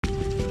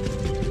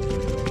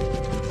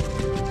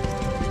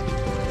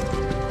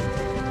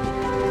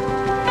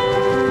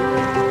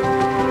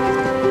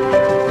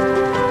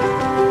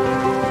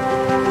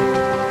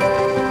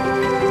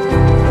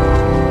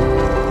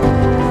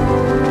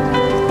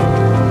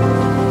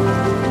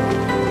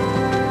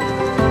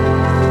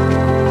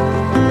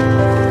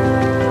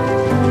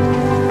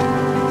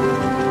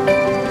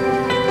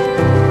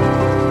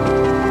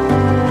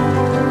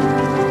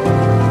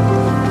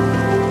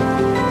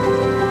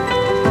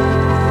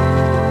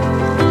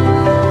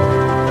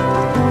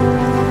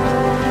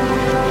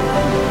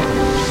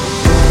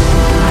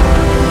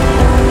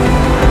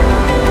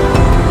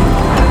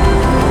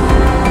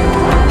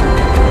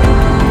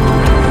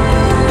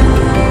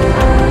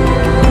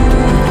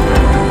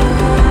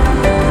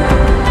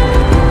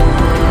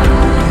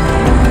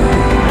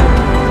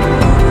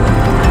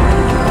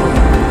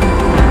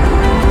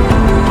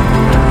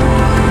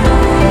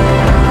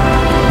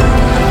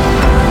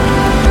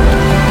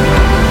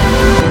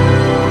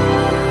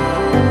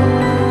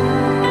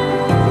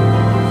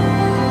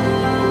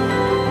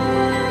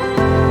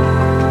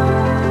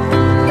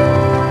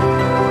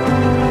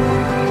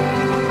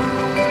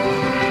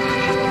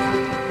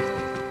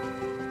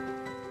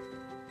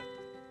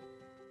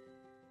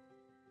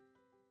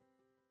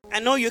I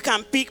know you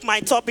can pick my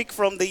topic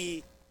from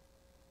the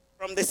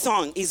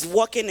song. Is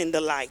walking in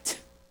the light.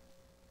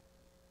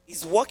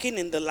 Is walking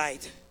in the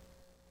light.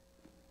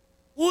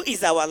 Who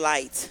is our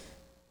light?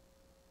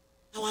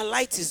 Our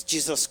light is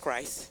Jesus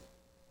Christ.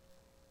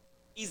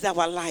 He's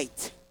our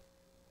light.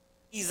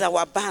 He's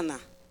our banner.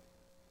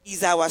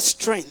 He's our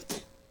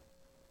strength.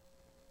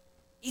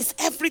 He's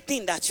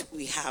everything that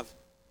we have.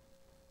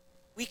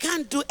 We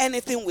can't do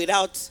anything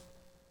without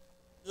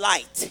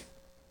light.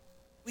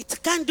 We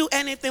can't do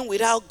anything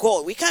without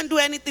God. We can't do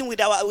anything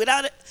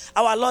without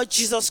our Lord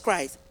Jesus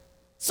Christ.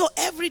 So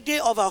every day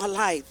of our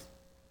life,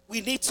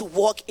 we need to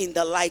walk in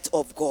the light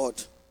of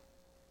God.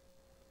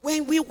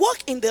 When we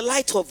walk in the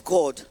light of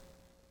God,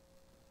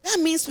 that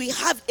means we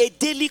have a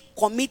daily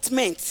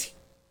commitment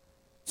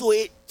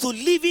to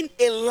living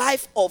a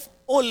life of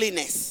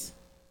holiness.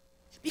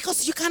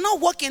 Because you cannot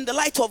walk in the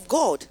light of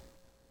God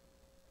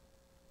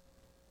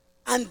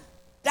and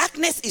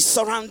darkness is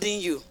surrounding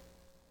you.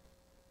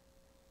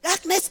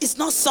 Darkness is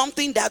not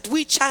something that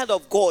we, child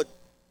of God,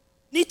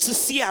 need to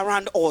see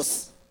around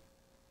us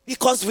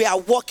because we are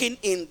walking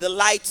in the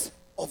light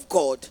of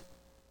God.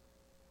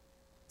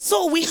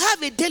 So we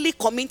have a daily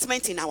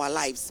commitment in our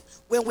lives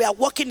when we are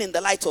walking in the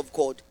light of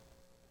God.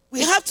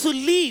 We have to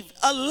live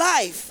a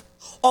life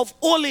of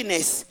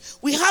holiness.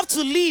 We have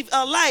to live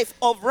a life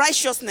of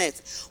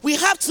righteousness. We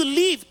have to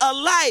live a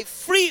life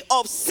free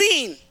of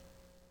sin.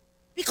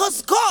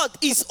 Because God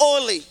is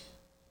holy.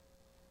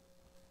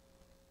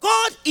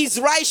 God is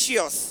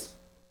righteous.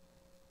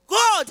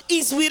 God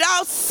is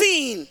without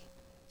sin.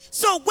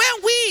 So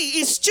when we,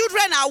 his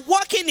children, are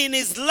walking in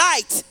his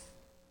light,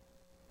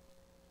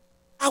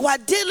 our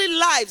daily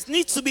lives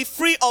need to be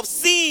free of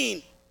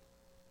sin.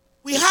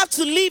 We have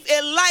to live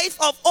a life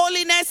of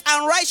holiness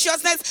and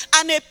righteousness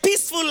and a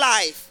peaceful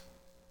life.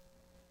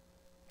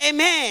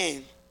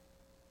 Amen.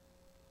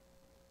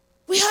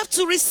 We have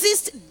to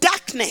resist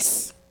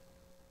darkness.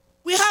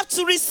 We have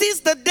to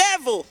resist the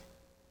devil.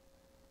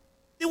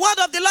 The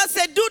word of the Lord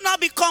said, do not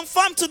be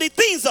conformed to the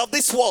things of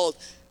this world.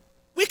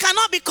 We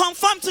cannot be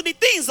conformed to the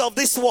things of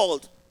this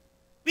world.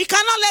 We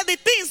cannot let the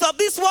things of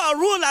this world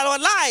rule our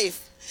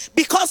life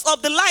because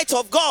of the light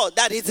of God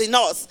that is in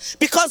us,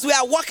 because we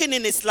are walking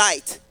in his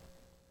light.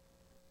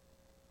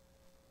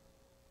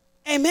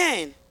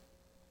 Amen.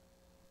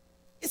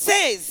 It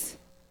says,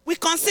 we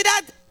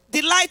considered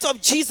the light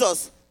of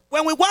Jesus.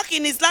 When we walk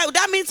in his light,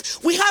 that means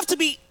we have to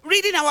be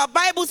reading our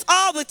Bibles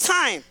all the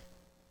time.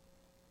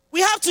 We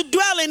have to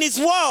dwell in his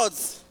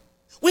words.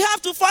 We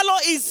have to follow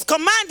his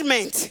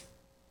commandment.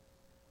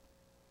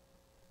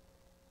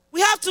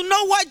 We have to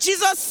know what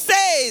Jesus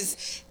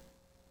says.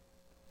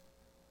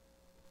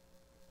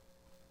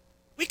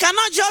 We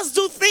cannot just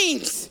do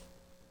things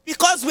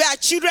because we are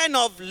children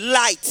of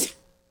light.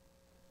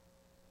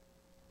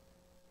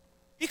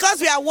 Because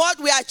we are what?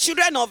 We are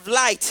children of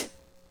light.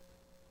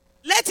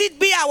 Let it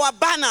be our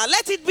banner.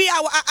 Let it be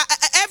our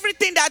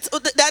everything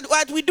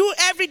that we do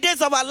every day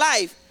of our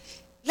life.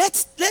 Let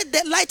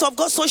the light of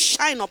God so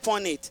shine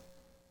upon it.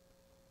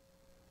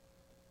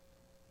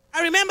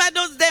 I remember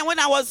those days when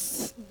I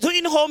was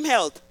doing home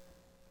health.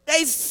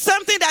 There is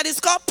something that is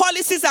called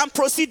policies and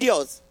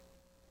procedures.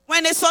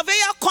 When a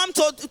surveyor comes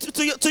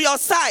to your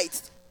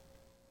site,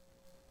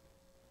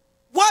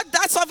 what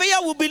that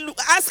surveyor will be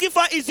asking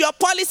for is your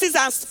policies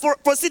and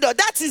procedure.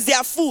 That is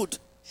their food.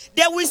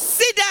 They will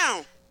sit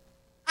down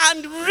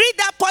and read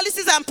that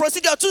policies and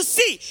procedure to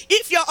see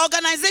if your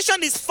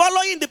organization is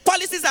following the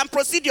policies and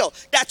procedure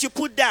that you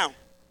put down.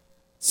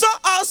 So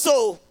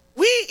also,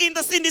 we in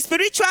the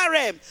spiritual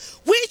realm,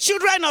 we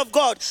children of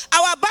God,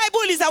 our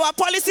Bible is our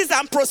policies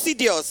and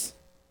procedures.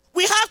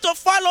 We have to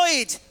follow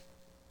it.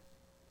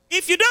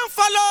 If you don't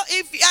follow,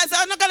 if as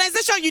an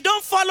organization you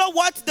don't follow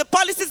what the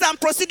policies and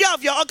procedure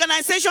of your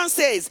organization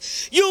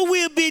says, you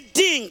will be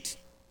dinged.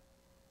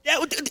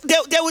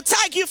 They will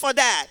tag you for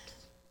that.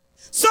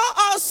 So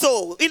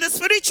also, in the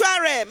spiritual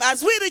realm,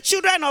 as we the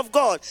children of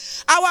God,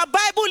 our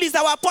Bible is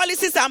our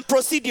policies and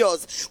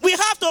procedures. We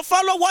have to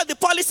follow what the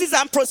policies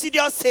and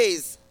procedures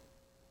says,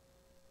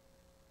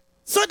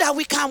 so that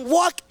we can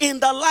walk in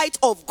the light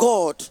of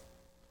God.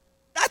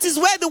 That is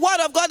where the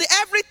word of God,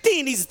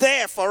 everything is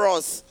there for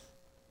us.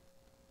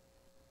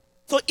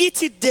 To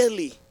eat it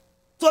daily,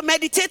 to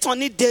meditate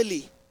on it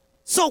daily,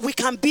 so we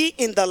can be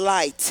in the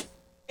light.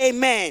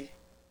 Amen.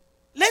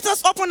 Let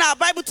us open our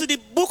Bible to the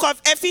book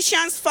of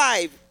Ephesians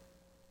 5.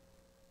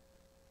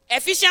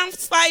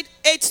 Ephesians 5,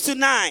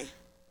 8-9.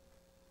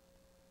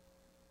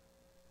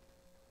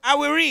 I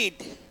will read.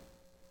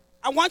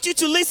 I want you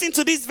to listen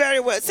to this very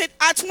word. It said,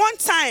 at one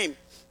time,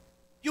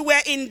 you were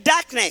in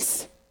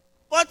darkness,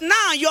 but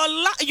now you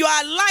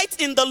are light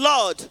in the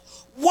Lord.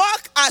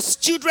 Walk as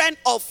children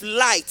of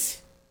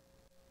light.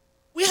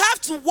 We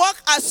have to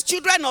walk as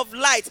children of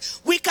light.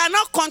 We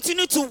cannot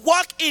continue to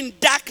walk in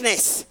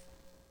darkness.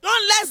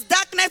 Don't let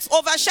darkness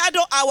overshadow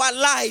our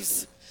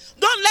lives.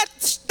 Don't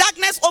let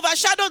darkness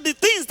overshadow the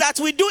things that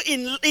we do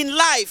in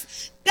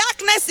life.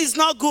 Darkness is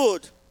not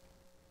good.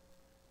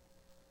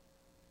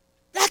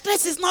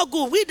 Darkness is not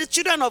good. We the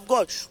children of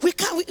God, we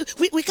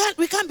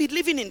can't be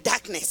living in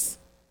darkness.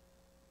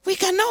 We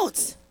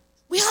cannot.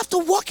 We have to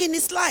walk in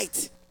his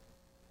light.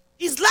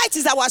 His light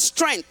is our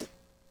strength.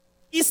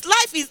 His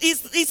light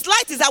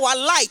is our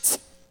light.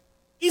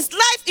 His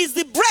life is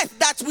the breath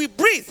that we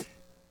breathe.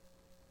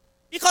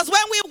 Because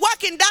when we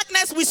walk in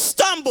darkness, we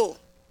stumble.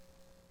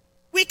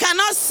 We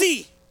cannot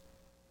see.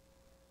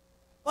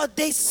 But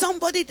there's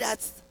somebody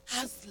that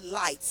has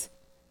light,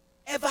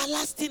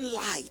 everlasting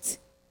light,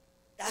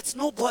 that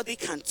nobody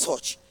can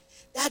touch,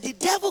 that the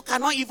devil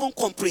cannot even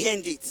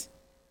comprehend it,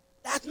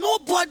 that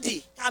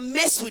nobody can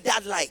mess with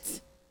that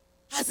light.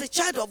 As a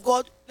child of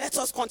God, let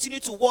us continue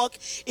to walk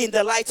in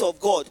the light of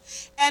God.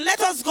 And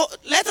let us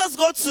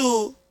go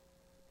to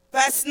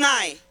verse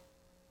 9.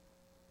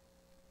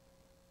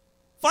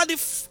 For the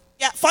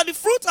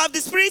fruit of the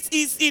Spirit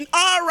is in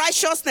all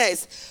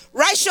righteousness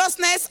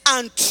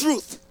and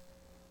truth.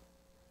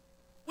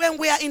 When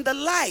we are in the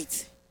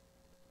light,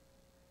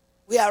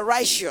 we are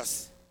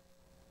righteous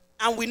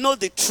and we know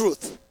the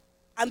truth.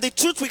 And the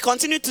truth will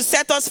continue to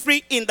set us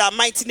free in the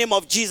mighty name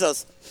of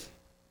Jesus.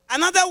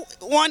 Another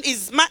one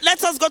is,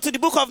 let us go to the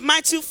book of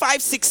Matthew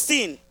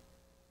 5:16.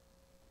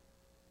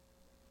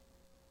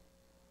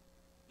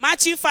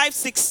 Matthew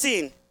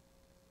 5:16.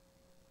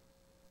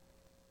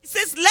 It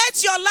says,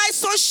 let your light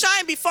so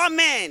shine before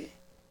men,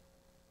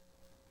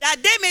 that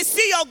they may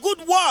see your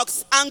good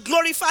works and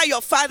glorify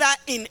your Father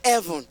in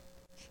heaven.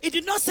 It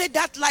did not say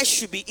that light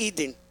should be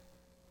hidden.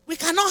 We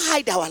cannot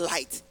hide our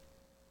light.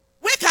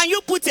 Where can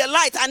you put a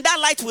light and that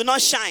light will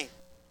not shine?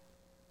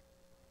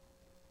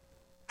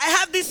 I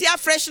have this air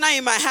freshener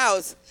in my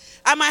house,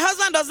 and my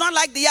husband does not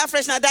like the air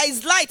freshener. There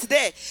is light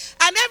there.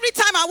 And every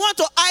time I want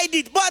to hide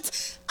it,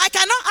 but I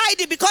cannot hide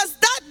it because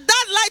that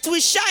light will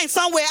shine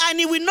somewhere and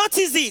he will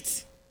notice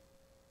it.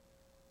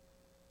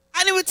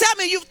 And he will tell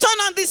me, you've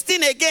turned on this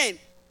thing again.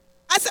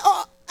 I said,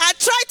 oh, I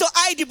try to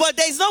hide it, but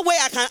there is no way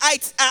I can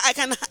hide.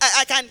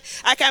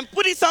 I can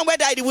put it somewhere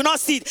that he will not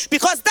see it,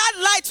 because that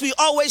light will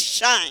always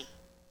shine.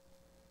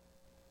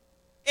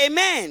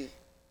 Amen.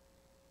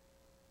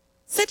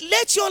 Said,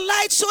 let your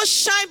light so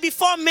shine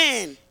before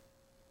men,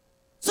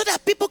 so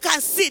that people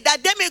can see,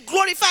 that they may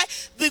glorify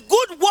the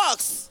good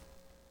works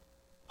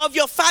of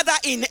your Father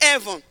in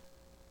heaven.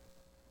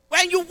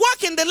 When you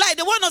walk in the light,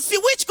 they want to see,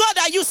 which God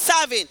are you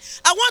serving?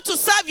 I want to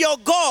serve your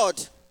God,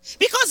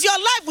 because your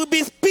life will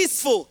be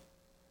peaceful.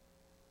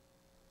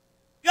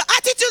 Your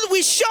attitude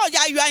will show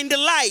that you are in the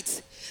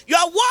light.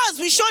 Your words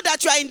will show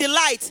that you are in the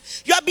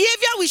light. Your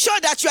behavior will show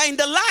that you are in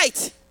the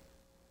light.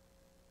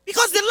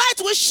 Because the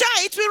light will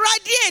shine, it will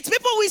radiate.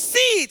 People will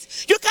see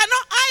it. You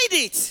cannot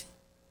hide it.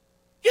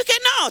 You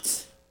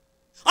cannot.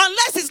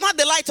 Unless it's not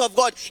the light of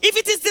God. If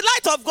it is the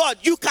light of God,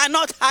 you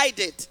cannot hide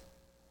it,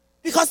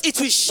 because it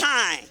will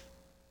shine.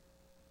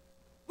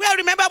 Well,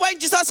 remember when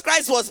Jesus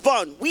Christ was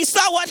born, we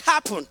saw what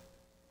happened.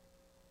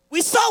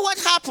 We saw what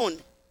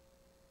happened.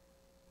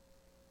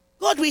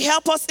 God will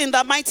help us in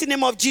the mighty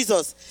name of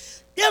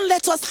Jesus. Then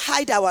let us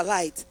hide our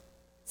light.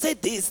 Say,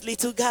 this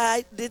little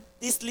guy,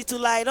 this little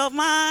light of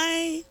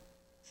mine,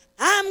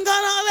 I'm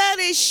gonna let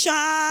it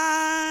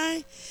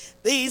shine.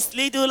 This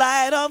little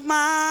light of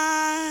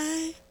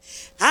mine,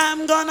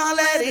 I'm gonna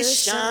let it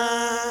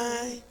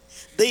shine.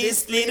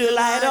 This little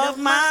light of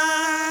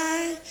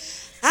mine,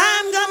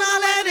 I'm gonna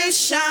let it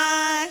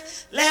shine.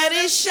 Let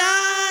it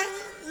shine.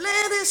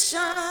 Let it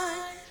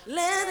shine.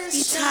 Let it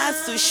shine. It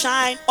has to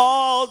shine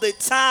all the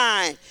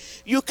time.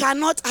 You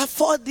cannot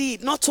afford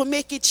it not to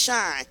make it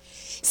shine.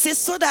 It says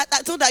so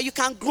that you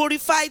can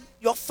glorify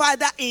your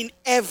Father in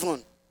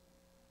heaven.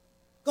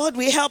 God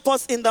will help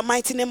us in the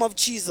mighty name of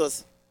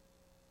Jesus.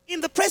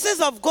 In the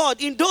presence of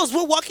God, in those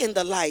who walk in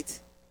the light,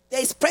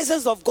 there is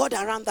presence of God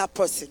around that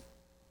person.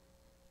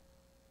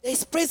 There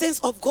is presence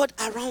of God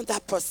around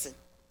that person.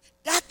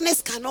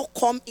 Darkness cannot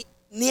come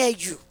near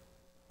you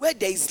where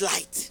there is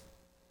light.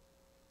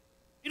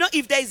 You know,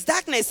 if there is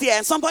darkness here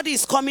and somebody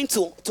is coming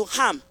to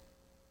harm,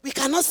 we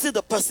cannot see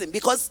the person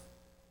because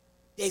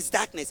there is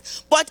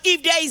darkness. But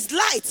if there is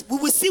light, we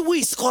will see who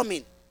is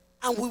coming,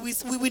 and we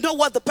will know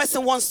what the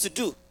person wants to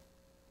do.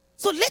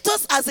 So let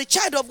us, as a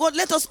child of God,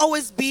 let us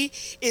always be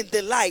in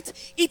the light.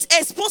 It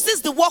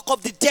exposes the work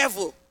of the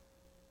devil.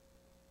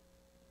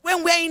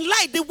 When we're in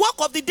light, the work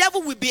of the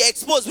devil will be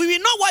exposed. We will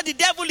know what the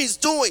devil is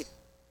doing.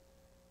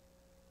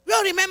 We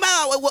all remember,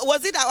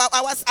 was it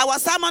our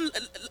sermon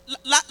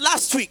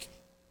last week,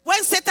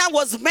 when Satan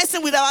was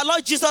messing with our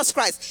Lord Jesus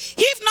Christ?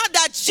 If not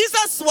that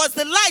Jesus was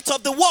the light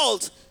of the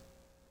world,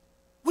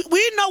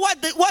 we know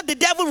what the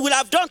devil would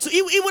have done to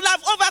him. He would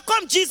have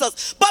overcome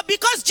Jesus. But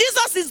because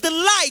Jesus is the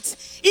light,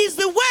 is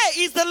the way,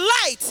 is the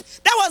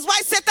light, that was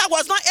why Satan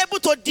was not able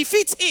to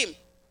defeat him.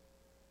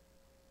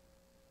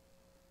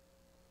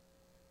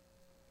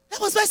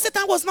 That was why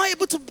Satan was not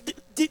able to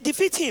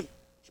defeat him.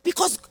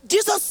 Because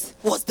Jesus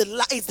was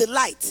is the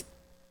light.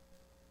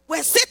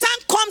 When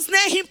Satan comes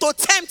near him to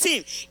tempt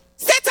him,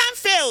 Satan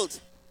failed.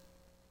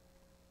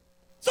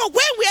 So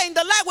when we are in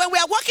the light, when we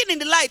are walking in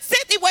the light,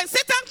 when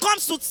Satan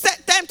comes to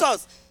tempt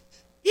us,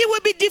 he will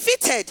be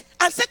defeated.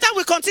 And Satan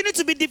will continue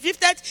to be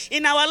defeated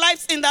in our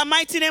lives in the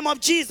mighty name of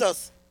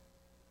Jesus.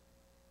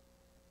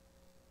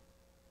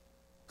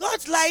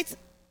 God's light,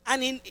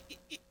 and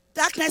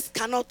darkness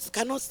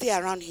cannot stay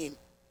around him.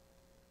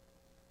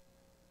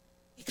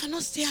 He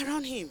cannot stay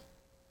around him.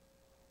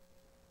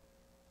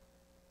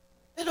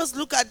 Let us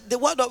look at the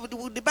word of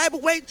the Bible.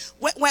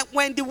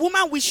 When the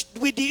woman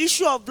with the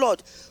issue of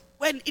blood,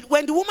 when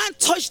the woman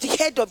touched the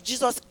head of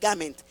Jesus'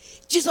 garment,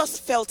 Jesus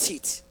felt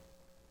it.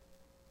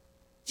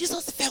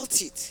 Jesus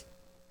felt it.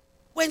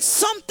 When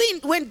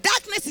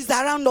darkness is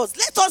around us,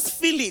 let us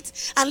feel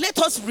it and let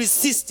us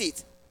resist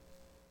it.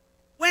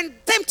 When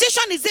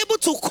temptation is able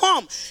to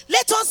come,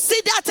 let us see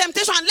that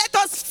temptation and let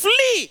us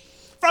flee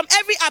from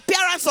every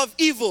appearance of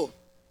evil.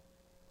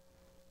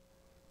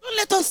 Don't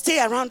let us stay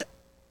around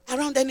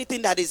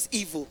anything that is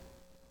evil.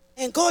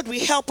 And God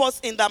will help us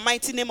in the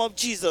mighty name of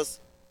Jesus.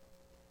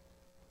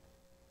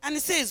 And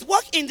it says,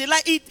 walk in the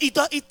light.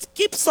 It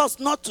keeps us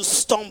not to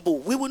stumble.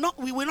 We will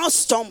not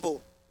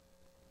stumble.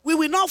 We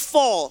will not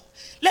fall.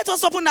 Let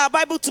us open our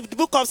Bible to the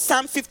book of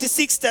Psalm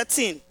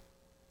 56:13.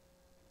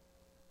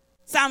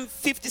 Psalm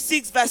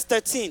 56 verse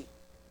 13.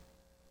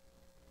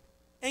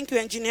 Thank you,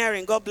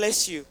 engineering. God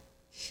bless you.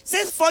 It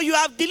says, for you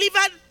have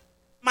delivered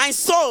my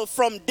soul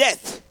from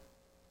death.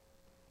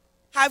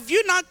 Have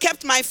you not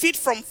kept my feet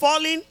from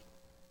falling?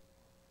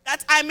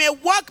 That I may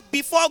walk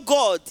before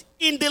God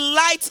in the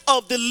light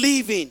of the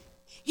living.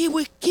 He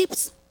will keep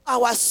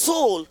our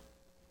soul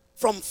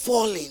from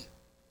falling.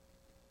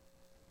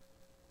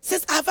 It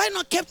says, have I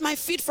not kept my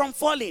feet from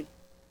falling?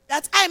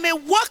 That I may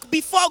walk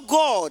before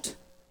God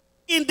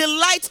in the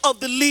light of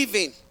the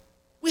living.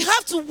 We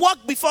have to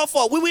walk before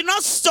fall. We will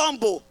not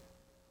stumble.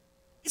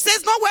 It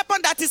says, no weapon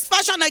that is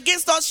fashioned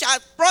against us shall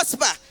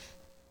prosper.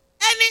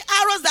 Any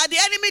arrows that the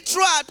enemy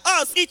throw at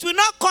us, it will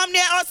not come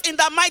near us in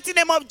the mighty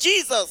name of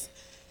Jesus.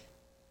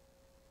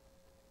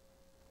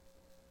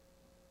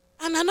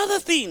 And another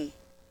thing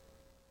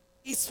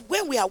is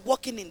when we are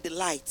walking in the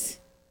light,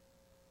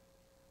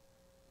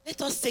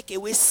 let us take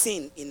away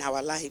sin in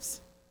our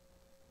lives.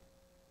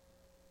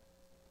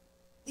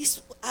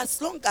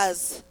 As long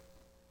as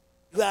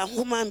you are a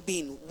human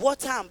being,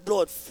 water and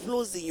blood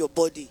flows in your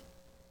body,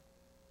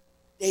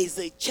 there is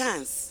a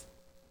chance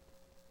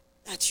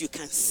that you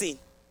can sin.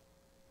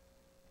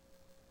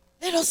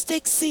 Let us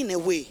take sin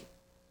away.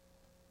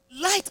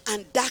 Light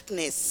and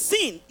darkness.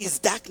 Sin is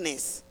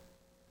darkness.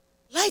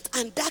 Light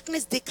and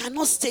darkness, they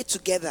cannot stay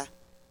together.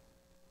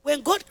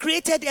 When God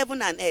created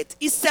heaven and earth,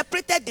 he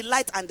separated the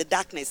light and the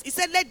darkness. He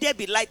said, let there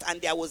be light,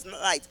 and there was no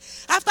light.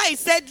 After he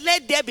said,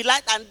 let there be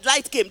light, and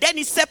light came, then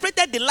he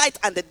separated the light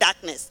and the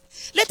darkness.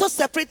 Let us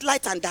separate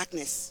light and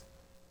darkness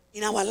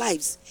in our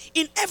lives,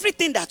 in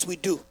everything that we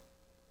do.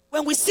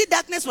 When we see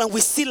darkness, when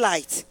we see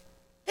light,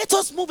 let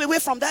us move away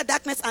from that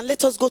darkness and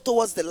let us go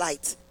towards the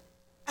light.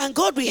 And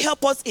God will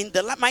help us in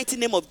the mighty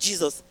name of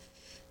Jesus.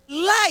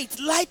 Light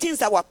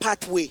lightens our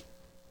pathway.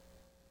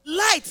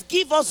 Light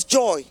gives us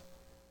joy.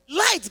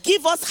 Light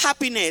gives us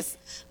happiness.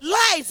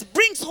 Light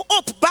brings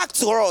hope back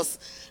to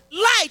us.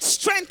 Light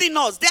strengthens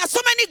us. There are so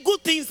many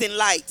good things in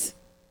light.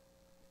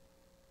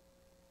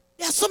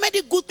 There are so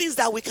many good things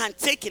that we can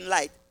take in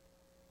light.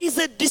 It's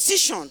a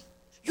decision.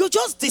 You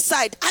just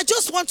decide, I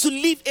just want to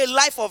live a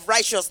life of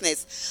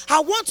righteousness. I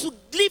want to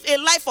live a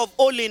life of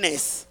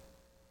holiness.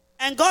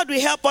 And God will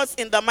help us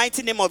in the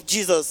mighty name of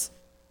Jesus.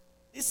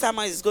 This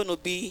sermon is going to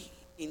be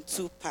in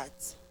 2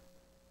 parts.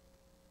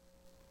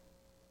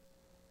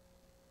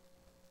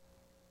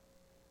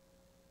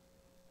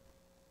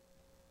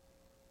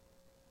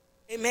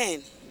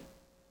 Amen.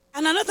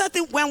 And another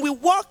thing, when we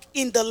walk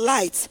in the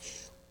light,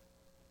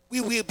 we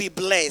will be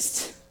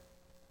blessed.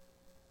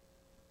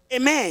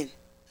 Amen.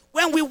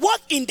 When we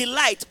walk in the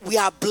light, we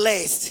are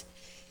blessed.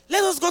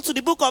 Let us go to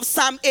the book of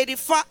Psalm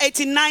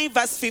 89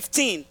 verse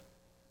 15.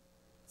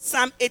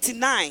 Psalm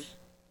 89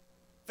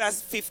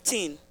 verse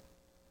 15. It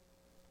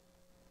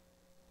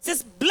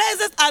says,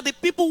 blessed are the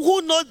people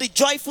who know the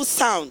joyful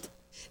sound.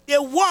 They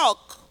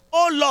walk,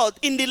 O Lord,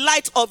 in the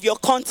light of your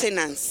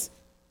countenance.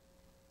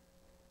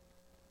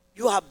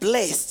 You are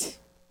blessed.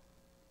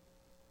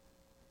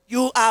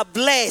 You are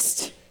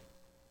blessed.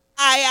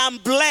 I am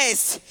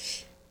blessed.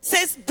 It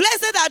says,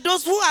 blessed are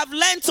those who have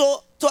learned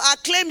to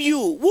acclaim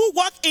you, who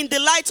walk in the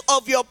light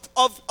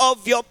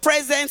of your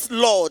presence,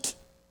 Lord.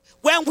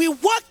 When we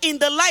walk in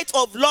the light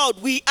of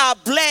Lord, we are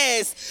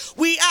blessed.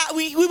 We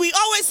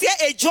always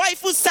hear a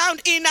joyful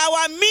sound in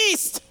our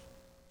midst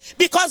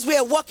because we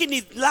are walking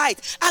in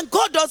light. And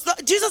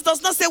Jesus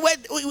does not say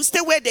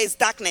stay where there is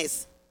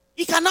darkness.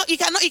 He cannot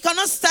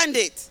stand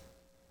it.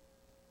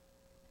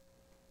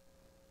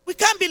 We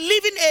can't be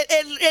living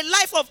a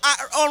life of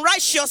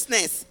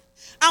unrighteousness.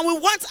 And we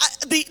want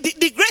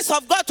the grace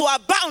of God to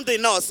abound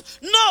in us.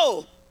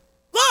 No.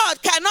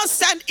 God cannot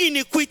stand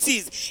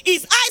iniquities.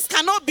 His eyes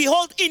cannot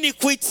behold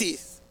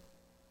iniquities.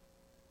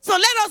 So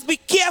let us be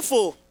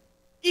careful.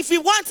 If we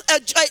want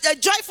a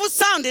joyful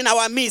sound in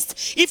our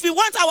midst, if we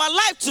want our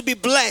life to be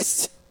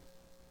blessed,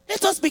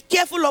 let us be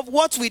careful of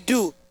what we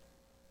do.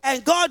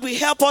 And God will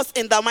help us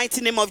in the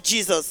mighty name of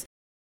Jesus.